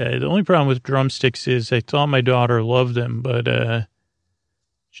 The only problem with drumsticks is I thought my daughter loved them, but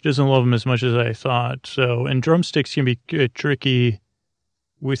she doesn't love them as much as I thought. So, and drumsticks can be tricky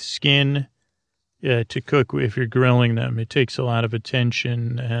with skin to cook if you're grilling them. It takes a lot of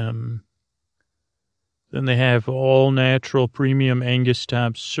attention. Then they have all natural premium Angus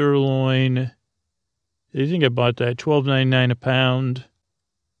top sirloin. I think I bought that $12.99 a pound.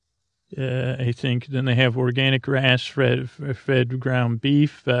 I think. Then they have organic grass-fed ground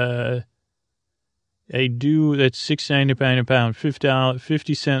beef. That's $6.99 a pound,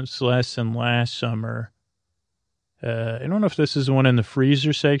 50 cents less than last summer. I don't know if this is the one in the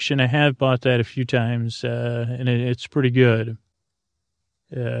freezer section. I have bought that a few times, and it's pretty good.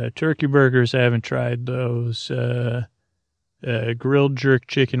 Turkey burgers, I haven't tried those. Grilled jerk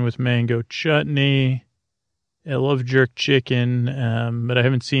chicken with mango chutney. I love jerk chicken, but I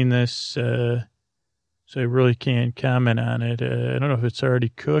haven't seen this, so I really can't comment on it. I don't know if it's already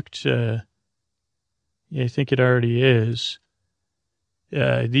cooked. Yeah, I think it already is.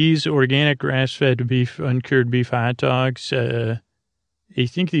 These organic grass-fed beef, uncured beef hot dogs, I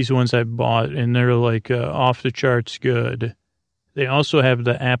think these ones I bought, and they're like off the charts good. They also have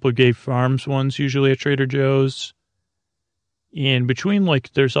the Applegate Farms ones usually at Trader Joe's. And between,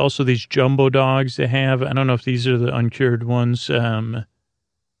 like, there's also these jumbo dogs they have. I don't know if these are the uncured ones.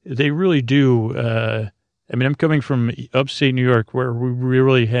 They really do. I mean, I'm coming from upstate New York where we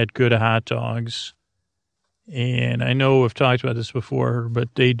really had good hot dogs. And I know we've talked about this before, but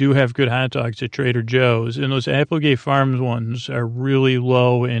they do have good hot dogs at Trader Joe's. And those Applegate Farms ones are really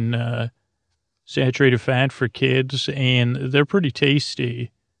low in saturated fat for kids, and they're pretty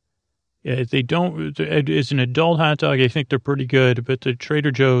tasty. They don't, as an adult hot dog, I think they're pretty good, but the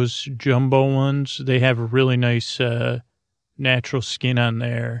Trader Joe's jumbo ones, they have a really nice natural skin on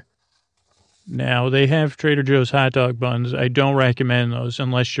there. Now, they have Trader Joe's hot dog buns. I don't recommend those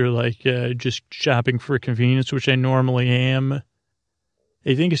unless you're, like, just shopping for convenience, which I normally am.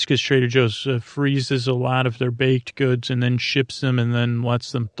 I think it's because Trader Joe's freezes a lot of their baked goods and then ships them and then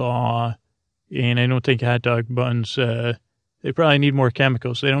lets them thaw. And I don't think hot dog buns, they probably need more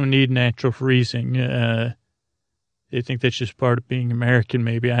chemicals. They don't need natural freezing. I think that's just part of being American,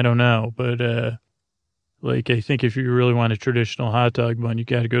 maybe. I don't know. But, like, I think if you really want a traditional hot dog bun, you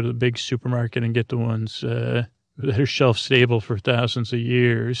got to go to the big supermarket and get the ones that are shelf-stable for thousands of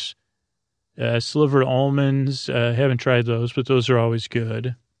years. Slivered almonds, haven't tried those, but those are always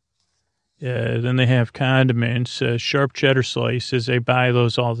good. Then they have condiments, sharp cheddar slices. I buy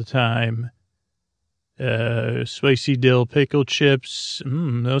those all the time. Spicy dill pickle chips.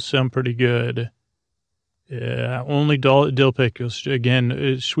 Those sound pretty good. Only dill pickles.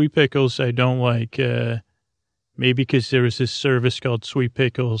 Again, sweet pickles I don't like. Maybe because there was this service called Sweet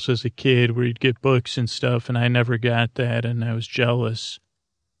Pickles as a kid where you'd get books and stuff, and I never got that, and I was jealous.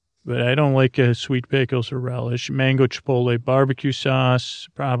 But I don't like sweet pickles or relish. Mango chipotle barbecue sauce,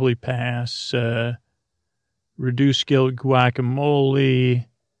 probably pass. Reduced guilt guacamole.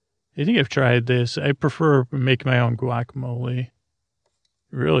 I think I've tried this. I prefer making my own guacamole.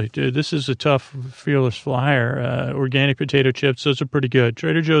 Really, dude, this is a tough Fearless Flyer. Organic potato chips, those are pretty good.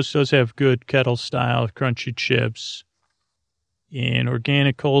 Trader Joe's does have good kettle-style crunchy chips. And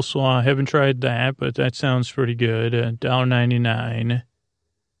organic coleslaw, I haven't tried that, but that sounds pretty good. $1.99.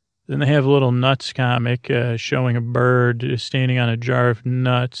 Then they have a little nuts comic showing a bird standing on a jar of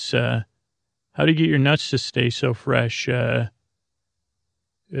nuts. How do you get your nuts to stay so fresh? I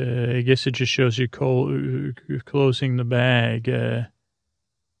guess it just shows you closing the bag.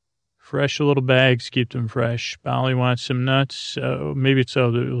 Fresh little bags keep them fresh. Molly wants some nuts. Maybe it's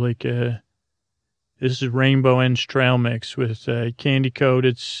like this is Rainbow Ends trail mix with candy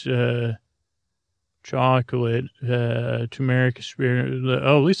coated chocolate, turmeric, spirulina.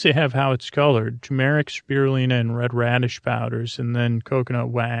 Oh, at least they have how it's colored. Turmeric, spirulina, and red radish powders, and then coconut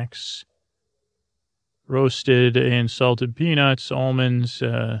wax. Roasted and salted peanuts, almonds,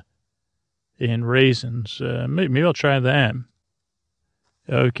 and raisins. Maybe I'll try that.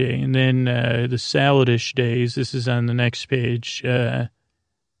 Okay, and then the salad-ish days. This is on the next page.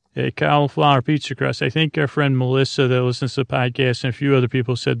 Cauliflower pizza crust. I think our friend Melissa that listens to the podcast and a few other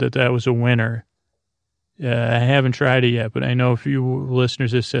people said that was a winner. I haven't tried it yet, but I know a few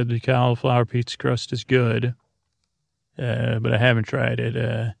listeners have said the cauliflower pizza crust is good. But I haven't tried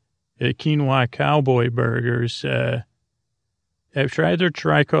it. Quinoa cowboy burgers. I've tried their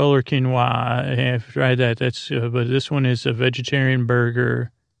tricolor quinoa. I have tried that. But this one is a vegetarian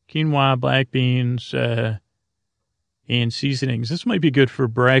burger, quinoa, black beans, and seasonings. This might be good for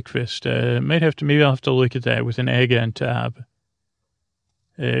breakfast. Maybe I'll have to look at that with an egg on top.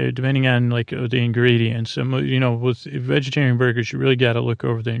 Depending on like the ingredients. With vegetarian burgers, you really got to look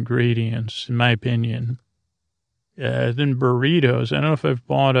over the ingredients, in my opinion. Then burritos. I don't know if I've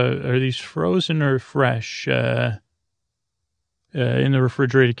bought are these frozen or fresh? In the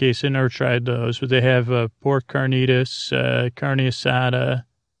refrigerated case. I never tried those, but they have pork carnitas, carne asada.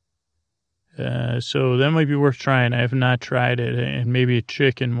 So that might be worth trying. I have not tried it. And maybe a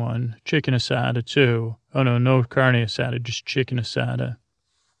chicken one. Chicken asada, too. Oh, no carne asada, just chicken asada.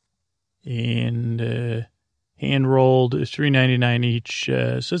 And hand-rolled is $3.99 each.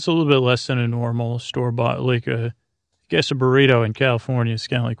 So it's a little bit less than a normal store-bought. Like, I guess a burrito in California is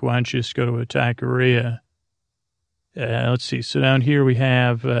kind of like, why don't you just go to a taqueria? Let's see. So down here we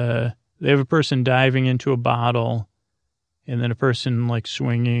have, they have a person diving into a bottle and then a person like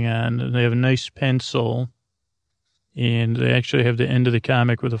swinging on, and they have a nice pencil, and they actually have the end of the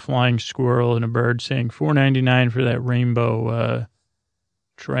comic with a flying squirrel and a bird saying $4.99 for that rainbow,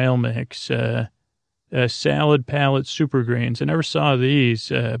 trail mix, salad palette super greens. I never saw these,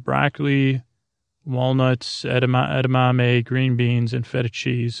 broccoli, walnuts, edamame, green beans, and feta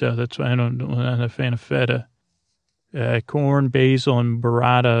cheese. That's why I'm not a fan of feta. Corn, basil, and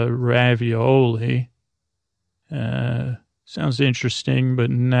burrata ravioli. Sounds interesting, but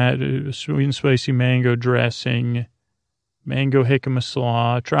not sweet and spicy mango dressing, mango jicama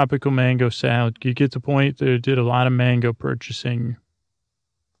slaw, tropical mango salad. You get the point. They did a lot of mango purchasing.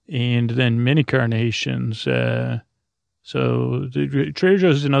 And then mini carnations. So Trader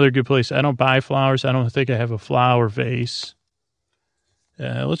Joe's is another good place. I don't buy flowers. I don't think I have a flower vase.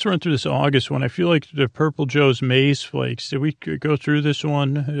 Let's run through this August one. I feel like the Purple Joe's Maize Flakes. Did we go through this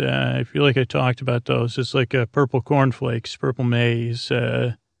one? I feel like I talked about those. It's like purple cornflakes, purple maize,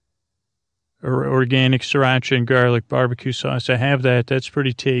 or organic sriracha and garlic barbecue sauce. I have that. That's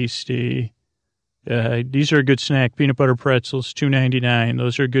pretty tasty. These are a good snack. Peanut butter pretzels, $2.99.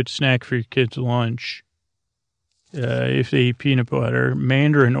 Those are a good snack for your kids' lunch. If they eat peanut butter.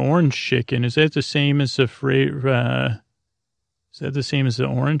 Mandarin orange chicken. Is that the same as the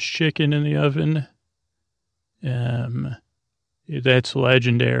orange chicken in the oven? That's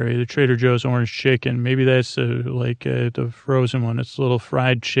legendary. The Trader Joe's orange chicken. Maybe that's the frozen one. It's a little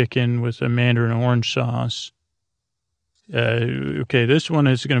fried chicken with a mandarin orange sauce. Okay, this one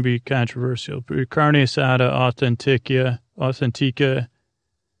is going to be controversial. Carne asada authentica.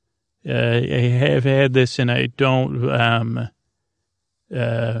 I have had this and I don't,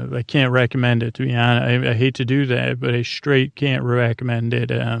 I can't recommend it, to be honest. I hate to do that, but I straight can't recommend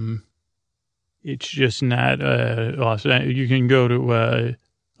it. It's just not awesome. You can go to a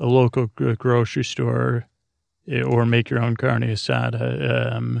local grocery store or make your own carne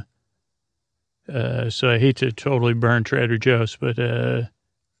asada. So I hate to totally burn Trader Joe's, but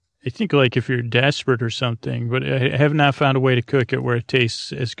I think like if you're desperate or something, but I have not found a way to cook it where it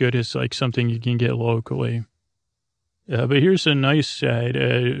tastes as good as like something you can get locally. But here's a nice side,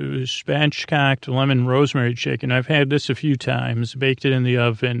 spatchcocked lemon rosemary chicken. I've had this a few times, baked it in the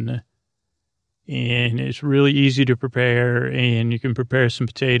oven, and it's really easy to prepare, and you can prepare some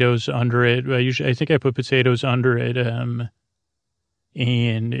potatoes under it. I think I put potatoes under it, and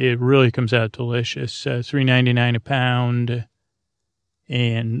it really comes out delicious. $3.99 a pound,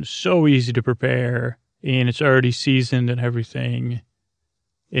 and so easy to prepare, and it's already seasoned and everything.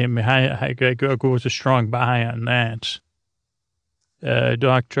 And I go with a strong buy on that.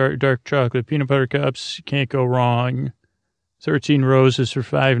 Dark chocolate peanut butter cups, can't go wrong. 13 roses for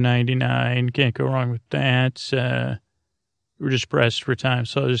 $5.99, can't go wrong with that. We're just pressed for time,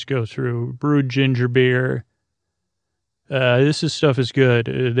 so I'll just go through. Brewed ginger beer. Stuff is good.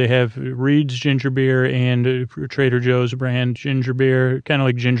 They have Reed's ginger beer and Trader Joe's brand ginger beer, kind of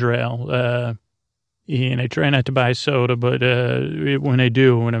like ginger ale. And I try not to buy soda, but when I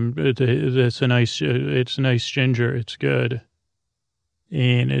do, it's a nice ginger. It's good,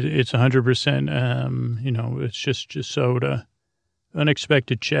 and it's 100%. It's just soda.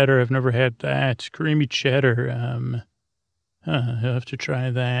 Unexpected cheddar. I've never had that. Creamy cheddar. I'll have to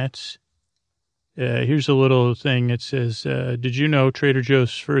try that. Here's a little thing that says, did you know Trader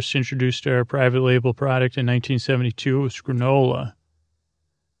Joe's first introduced our private label product in 1972? It was granola.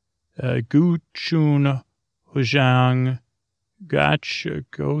 Guchun Hojang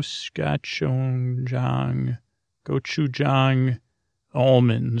Gochujang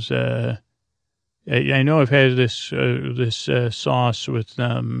almonds. I know I've had this sauce with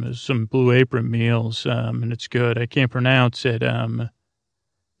some Blue Apron meals, and it's good. I can't pronounce it.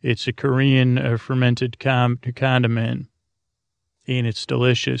 It's a Korean fermented condiment, and it's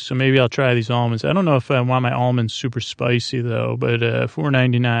delicious. So maybe I'll try these almonds. I don't know if I want my almonds super spicy, though, but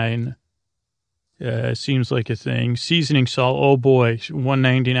 $4.99 seems like a thing. Seasoning salt, oh boy,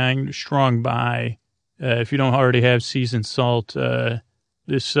 $1.99, strong buy. If you don't already have seasoned salt,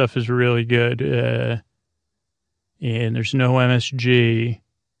 this stuff is really good. And there's no MSG.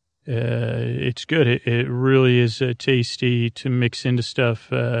 It's good. It really is tasty to mix into stuff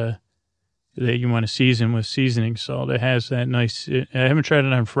that you want to season with seasoning salt. It has that nice, I haven't tried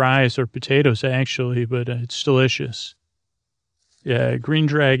it on fries or potatoes actually, but it's delicious. Yeah, Green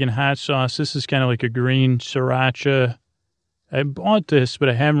Dragon hot sauce. This is kind of like a green sriracha. I bought this, but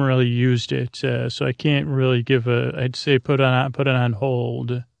I haven't really used it, so I can't really I'd say put it on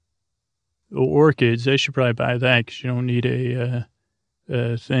hold. Orchids, I should probably buy that because you don't need a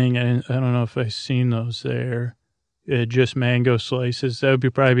thing. I don't know if I've seen those there. Just mango slices. That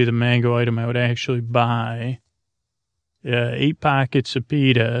would probably be the mango item I would actually buy. 8 pockets of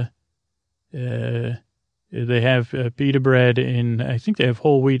pita. They have pita bread I think they have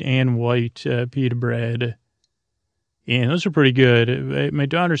whole wheat and white pita bread. And those are pretty good. My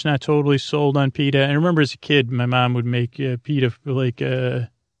daughter's not totally sold on pita. I remember as a kid, my mom would make pita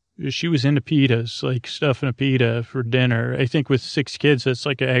she was into pitas, like stuffing a pita for dinner. I think with 6 kids, that's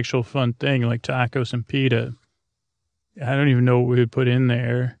like an actual fun thing, like tacos and pita. I don't even know what we would put in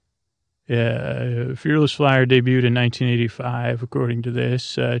there. Yeah, Fearless Flyer debuted in 1985, according to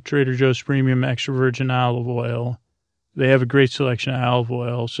this. Trader Joe's Premium Extra Virgin Olive Oil. They have a great selection of olive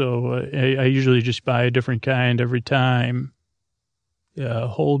oil, so I usually just buy a different kind every time.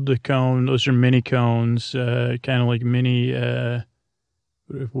 Hold the cone. Those are mini cones, kind of like mini,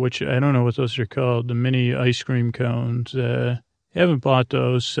 which I don't know what those are called, the mini ice cream cones. Haven't bought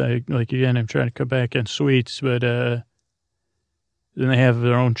those. Again, I'm trying to cut back on sweets, but then they have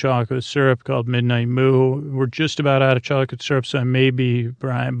their own chocolate syrup called Midnight Moo. We're just about out of chocolate syrup, so I may be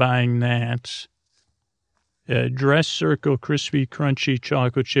buying that. Dress Circle Crispy Crunchy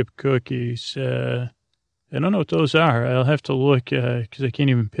Chocolate Chip Cookies. I don't know what those are. I'll have to look because I can't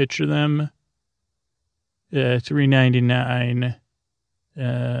even picture them. $3.99.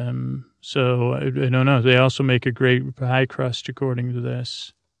 So I don't know. They also make a great pie crust, according to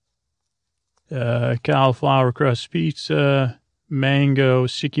this. Cauliflower crust pizza.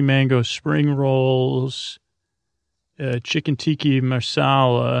 Sticky mango spring rolls, chicken tikka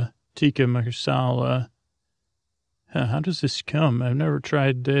marsala. How does this come? I've never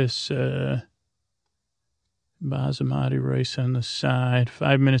tried this. Basmati rice on the side,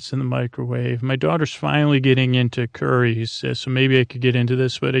 5 minutes in the microwave. My daughter's finally getting into curries, so maybe I could get into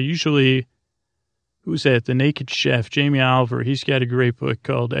this, but I usually, who's that? The Naked Chef, Jamie Oliver. He's got a great book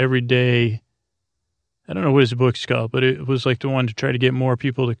called Every Day. I don't know what his book's called, but it was like the one to try to get more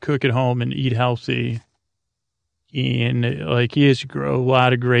people to cook at home and eat healthy. And like he has a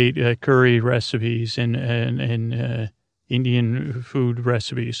lot of great curry recipes and Indian food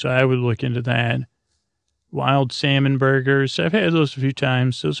recipes. So I would look into that. Wild salmon burgers. I've had those a few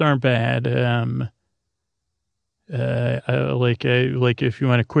times. Those aren't bad. Like if you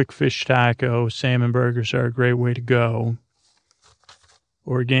want a quick fish taco, salmon burgers are a great way to go.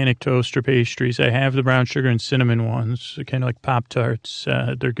 Organic toaster pastries. I have the brown sugar and cinnamon ones, kind of like Pop-Tarts.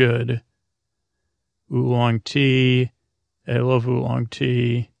 They're good. Oolong tea. I love oolong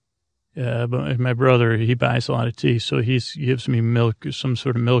tea. But my brother, he buys a lot of tea, so he gives me milk, some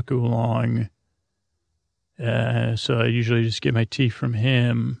sort of milk oolong. So I usually just get my tea from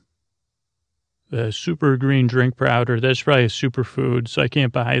him. Super green drink powder. That's probably a superfood, so I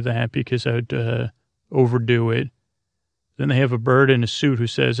can't buy that because I would overdo it. Then they have a bird in a suit who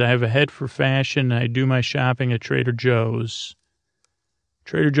says, I have a head for fashion and I do my shopping at Trader Joe's.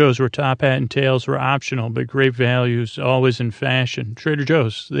 Trader Joe's, where top hat and tails were optional, but great values, always in fashion. Trader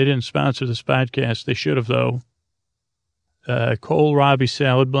Joe's, they didn't sponsor this podcast. They should have, though. Kohlrabi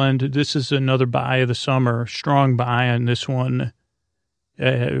salad blend. This is another buy of the summer. Strong buy on this one.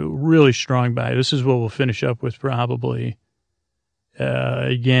 Really strong buy. This is what we'll finish up with probably.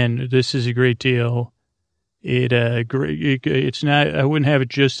 Again, this is a great deal. It's not, I wouldn't have it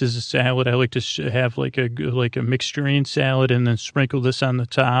just as a salad. I like to have like a mixed green salad and then sprinkle this on the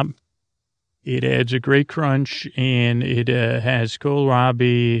top. It adds a great crunch and it has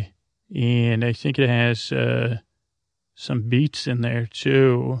kohlrabi and I think it has some beets in there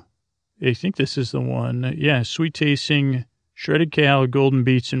too. I think this is the one. Yeah, sweet tasting shredded kale, golden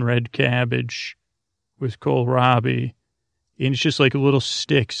beets, and red cabbage with kohlrabi. And it's just like little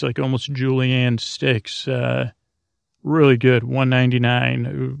sticks, like almost julienne sticks. Really good,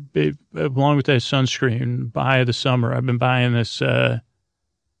 $1.99. Along with that sunscreen, buy of the summer. I've been buying this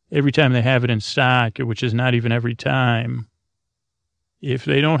every time they have it in stock, which is not even every time. If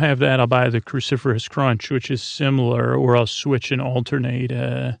they don't have that, I'll buy the Cruciferous Crunch, which is similar, or I'll switch and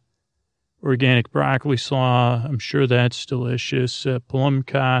alternate. Organic broccoli slaw, I'm sure that's delicious. Plum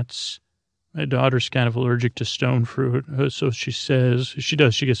cots. My daughter's kind of allergic to stone fruit, so she says. She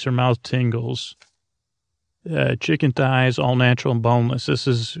gets her mouth tingles. Chicken thighs, all natural and boneless. This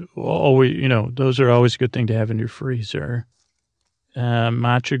is always, those are always a good thing to have in your freezer.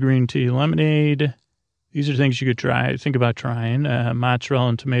 Matcha green tea lemonade. These are things you could try. Think about trying. Mozzarella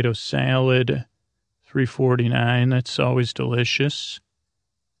and tomato salad, $3.49. That's always delicious.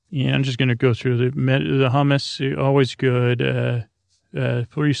 Yeah, I'm just going to go through the hummus, always good.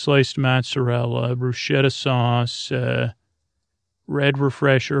 Pre-sliced mozzarella, bruschetta sauce, red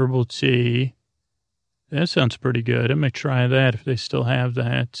refresh herbal tea. That sounds pretty good. I might try that if they still have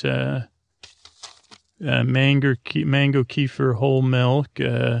that. Mango kefir whole milk,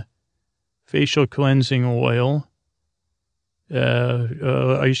 facial cleansing oil,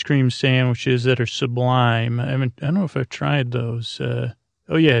 ice cream sandwiches that are sublime. I don't know if I've tried those.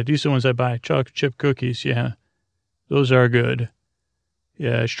 Oh yeah, these are the ones I buy. Chocolate chip cookies. Yeah, those are good.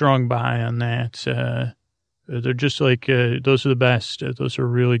 Yeah, strong buy on that. They're just like, those are the best. Those are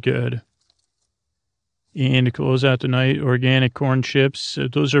really good. And to close out the night, organic corn chips.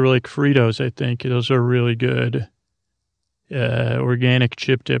 Those are like Fritos, I think. Those are really good. Organic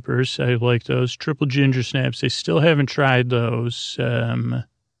chip dippers. I like those. Triple ginger snaps. I still haven't tried those. And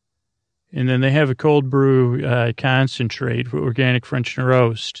then they have a cold brew concentrate for organic French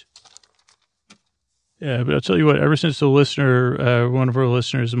roast. Yeah, but I'll tell you what, ever since the listener, one of our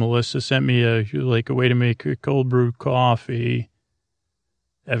listeners, Melissa, sent me a way to make a cold brew coffee,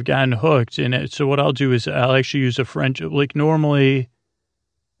 I've gotten hooked. And so what I'll do is I'll actually use a French, like normally,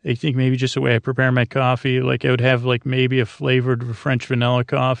 I think maybe just the way I prepare my coffee, like I would have like maybe a flavored French vanilla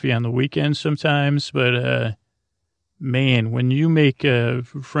coffee on the weekend sometimes. But, man, when you make a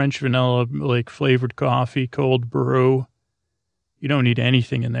French vanilla, like flavored coffee, cold brew, you don't need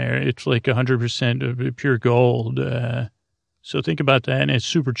anything in there. It's like 100% of pure gold. So think about that. And it's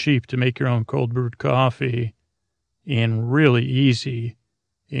super cheap to make your own cold brewed coffee and really easy.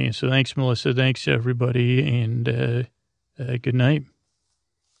 And so thanks, Melissa. Thanks, everybody. And good night.